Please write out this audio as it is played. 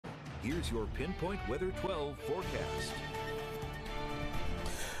Here's your Pinpoint Weather 12 forecast.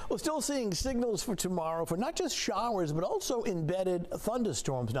 We're still seeing signals for tomorrow for not just showers, but also embedded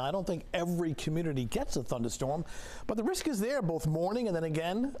thunderstorms. Now, I don't think every community gets a thunderstorm, but the risk is there both morning and then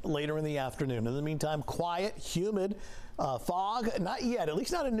again later in the afternoon. In the meantime, quiet, humid, fog, not yet, at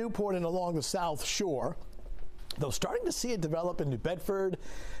least not in Newport and along the South Shore. Though starting to see it develop in New Bedford,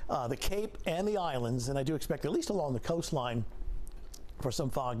 the Cape, and the islands, and I do expect at least along the coastline for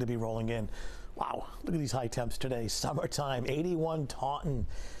some fog to be rolling in. Wow, look at these high temps today. Summertime, 81 Taunton,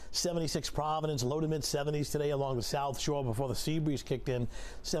 76 Providence, low to mid 70s today along the South Shore before the sea breeze kicked in,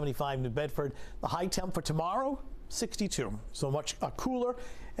 75 New Bedford. The high temp for tomorrow, 62. So much cooler,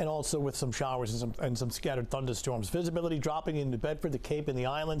 and also with some showers and some scattered thunderstorms. Visibility dropping in New Bedford, the Cape, and the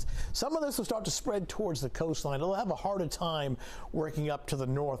islands. Some of this will start to spread towards the coastline. It'll have a harder time working up to the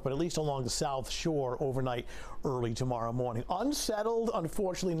north, but at least along the South Shore overnight, early tomorrow morning. Unsettled,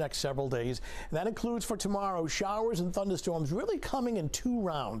 unfortunately, next several days. And that includes for tomorrow showers and thunderstorms really coming in two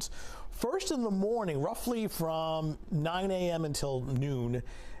rounds. First in the morning, roughly from 9 a.m. until noon,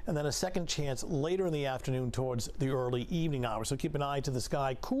 and then a second chance later in the afternoon towards the early evening hours. So keep an eye to the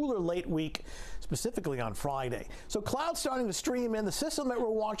sky. Cooler late week, specifically on Friday. So clouds starting to stream in. The system that we're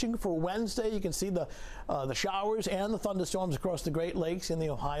watching for Wednesday, you can see the showers and the thunderstorms across the Great Lakes in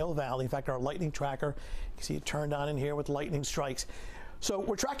the Ohio Valley. In fact, our lightning tracker, you can see it turned on in here with lightning strikes. So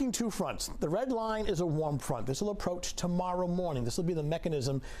we're tracking two fronts. The red line is a warm front. This will approach tomorrow morning. This will be the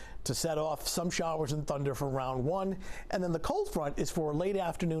mechanism to set off some showers and thunder for round one. And then the cold front is for late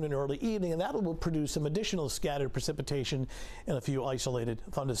afternoon and early evening, and that will produce some additional scattered precipitation and a few isolated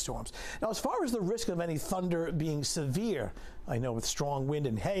thunderstorms. Now, as far as the risk of any thunder being severe, I know with strong wind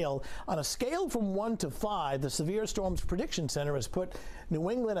and hail, on a scale from 1 to 5, the Severe Storms Prediction Center has put New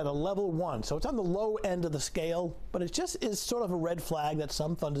England at a level 1. So it's on the low end of the scale, but it just is sort of a red flag that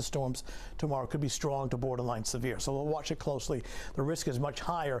some thunderstorms tomorrow could be strong to borderline severe. So we'll watch it closely. The risk is much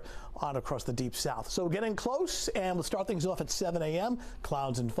higher on across the deep south. So getting close, and we'll start things off at 7 a.m.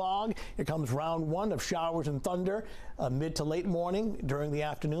 Clouds and fog. Here comes round one of showers and thunder, mid to late morning during the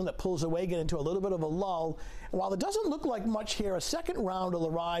afternoon. That pulls away, get into a little bit of a lull. And while it doesn't look like much here, a second round will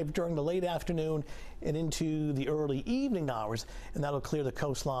arrive during the late afternoon and into the early evening hours, and that'll clear the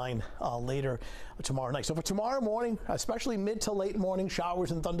coastline later tomorrow night. So for tomorrow morning, especially mid to late morning,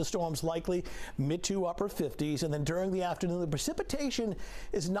 showers and thunderstorms likely, mid to upper 50s, and then during the afternoon, the precipitation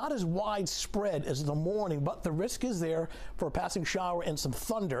is not as widespread as the morning, but the risk is there for a passing shower and some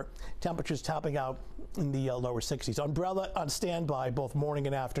thunder. Temperatures topping out in the lower 60s. Umbrella on standby both morning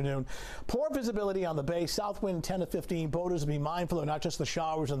and afternoon. Poor visibility on the bay. South wind 10 to 15. Boaters will be mindful of not just the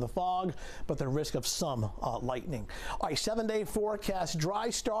showers and the fog, but the risk of some lightning. All right, 7-day forecast. Dry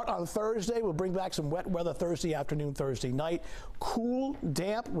start on Thursday. We'll bring back some wet weather Thursday afternoon, Thursday night. Cool,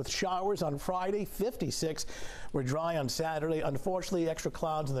 damp with showers on Friday, 56. We're dry on Saturday. Unfortunately, extra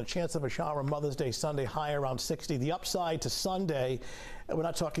clouds and the chance of a shower Mother's Day Sunday, high around 60. The upside to Sunday, we're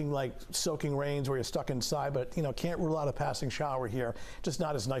not talking like soaking rains where you're stuck inside, but can't rule out a passing shower here. Just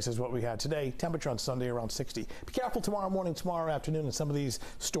not as nice as what we had today. Temperature on Sunday around 60. Be careful tomorrow morning, tomorrow afternoon, and some of these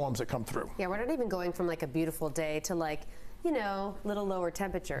storms that come through. Yeah, we're not even going from like a beautiful day to like, little lower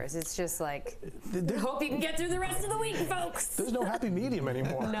temperatures. It's just like, hope you can get through the rest of the week, folks. There's no happy medium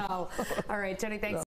anymore. No. All right, Jenny, thanks.